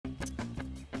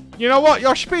You know what?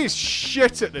 Yoshi P is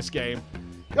shit at this game.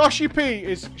 Yoshi P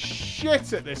is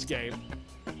shit at this game.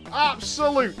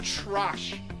 Absolute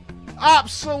trash.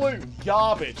 Absolute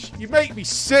garbage. You make me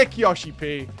sick, Yoshi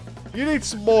P. You need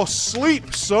some more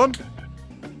sleep, son.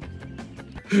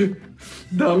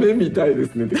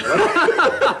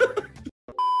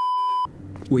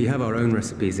 We have our own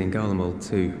recipes in Garlemald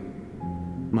too.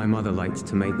 My mother liked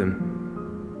to make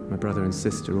them. My brother and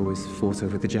sister always fought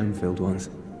over the jam-filled ones.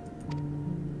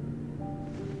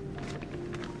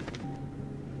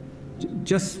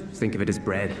 Just think of it as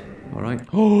bread, all right?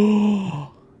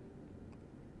 Oh!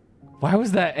 Why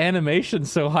was that animation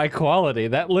so high quality?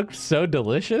 That looked so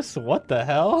delicious. What the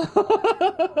hell?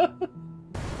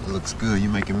 It looks good.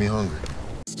 You're making me hungry.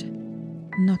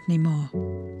 Not anymore.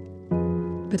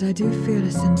 But I do feel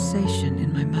a sensation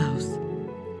in my mouth.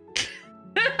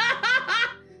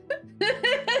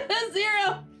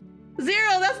 Zero!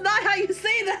 Zero, that's not how you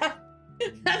say that!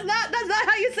 That's not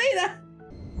how you say that!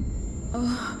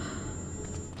 Oh.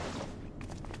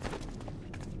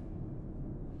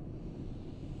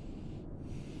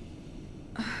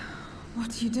 What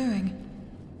are you doing?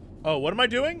 Oh, what am I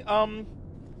doing?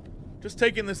 Just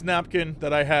taking this napkin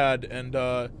that I had and,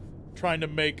 trying to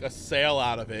make a sail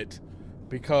out of it.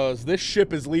 Because this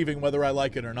ship is leaving whether I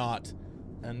like it or not.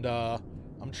 And,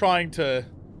 I'm trying to...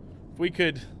 If I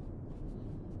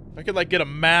could, like, get a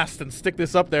mast and stick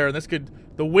this up there, and this could...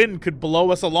 The wind could blow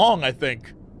us along, I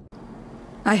think.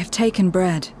 I have taken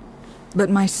bread, but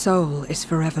my soul is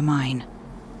forever mine.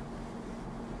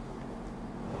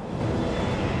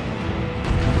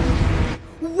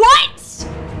 What?!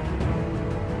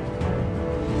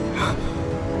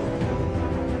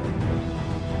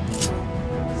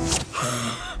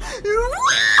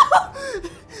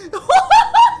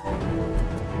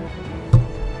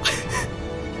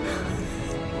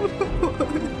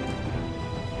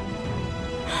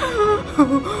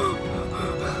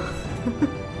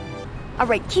 All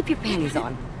right, keep your panties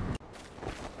on.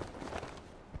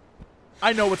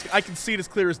 I know what's... I can see it as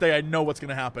clear as day. I know what's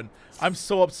gonna happen. I'm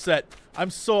so upset. I'm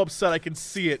so upset I can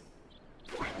see it.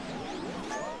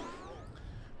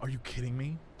 Are you kidding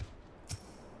me?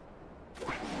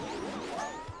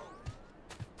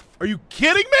 Are you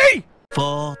kidding me?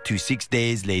 4 to 6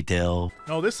 days later.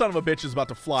 No, this son of a bitch is about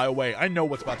to fly away. I know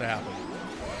what's about to happen.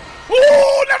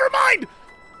 Oh, never mind!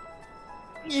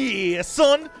 Yeah,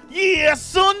 son! Yeah,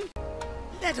 son!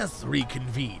 Let us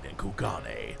reconvene in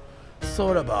Kugane.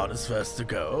 Soraban is first to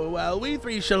go, while we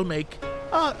three shall make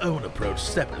our own approach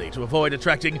separately to avoid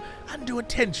attracting undue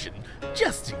attention,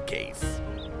 just in case.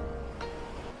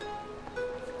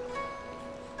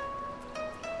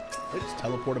 I just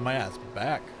teleported my ass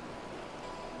back.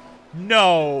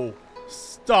 No!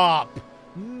 Stop!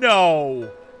 No!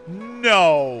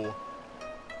 No!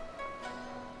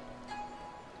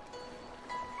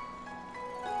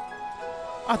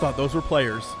 I thought those were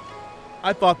players.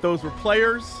 I thought those were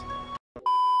players.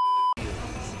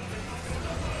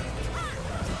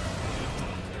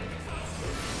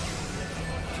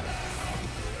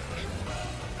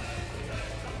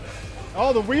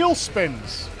 Oh, the wheel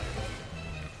spins.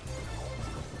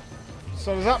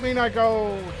 So does that mean I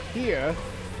go here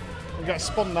and get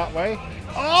spun that way?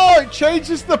 Oh, it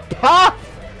changes the path!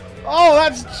 Oh,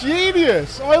 that's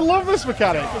genius! Oh, I love this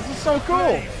mechanic. This is so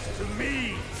cool.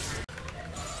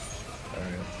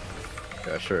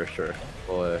 Yeah, sure.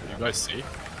 Well, you guys see?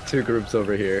 2 groups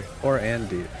over here. Or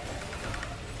Andy.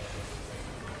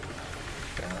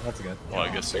 Yeah, that's good. Well, I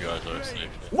guess you guys are safe.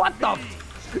 What the?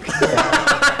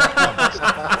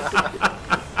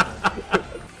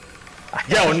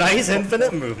 Yo, nice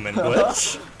infinite movement,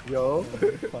 Glitch. Yo.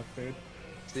 Fuck, dude.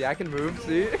 See, I can move,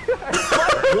 see?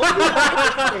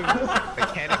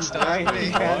 Mechanic stuff.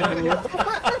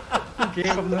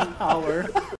 Gave him the power.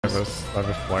 I have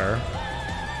a flare.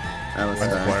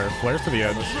 Flares to the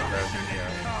edge.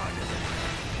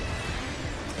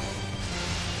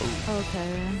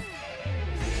 Okay.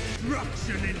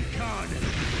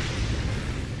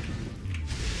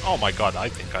 Oh my god, I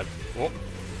think I... Oh.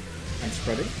 I'm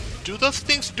spreading. Do those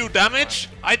things do damage?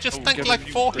 I just tanked like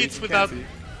 4 hits without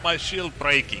my shield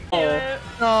breaking.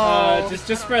 No. Just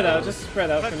spread out. Just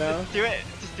spread out for now. Just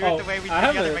do it the way we do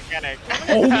the other mechanic.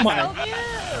 Oh my.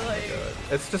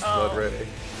 It's just blood ready.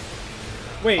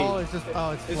 Wait. Oh, it's just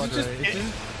blood ready.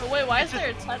 Wait, why is there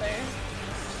a tether?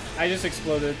 I just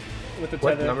exploded with the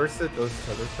tether. What numbers did those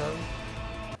tethers have?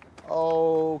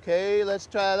 Okay, let's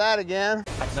try that again.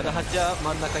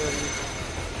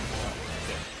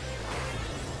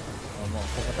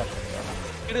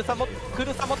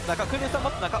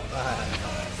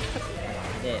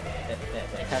 で、助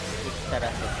け来た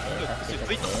らそして助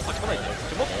けて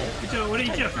一応俺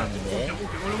1やった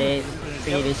で、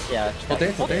次ルシア来たら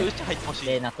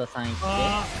で、ナトさん行ってそ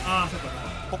うか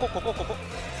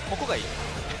ここがいい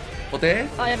ポテ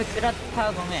あ、やべ、食らっ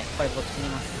た、ごめん。これこっちにい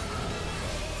ます。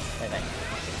バイバイ。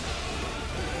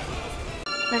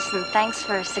Listen, thanks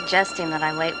for suggesting that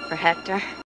I wait for Hector.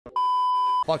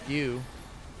 Fuck you.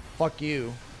 Fuck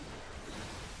you.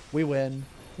 We win.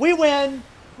 We win!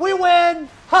 We win!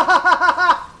 Ha ha ha ha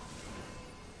ha!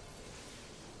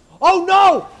 Oh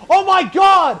no! Oh my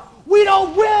god! We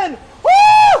don't win!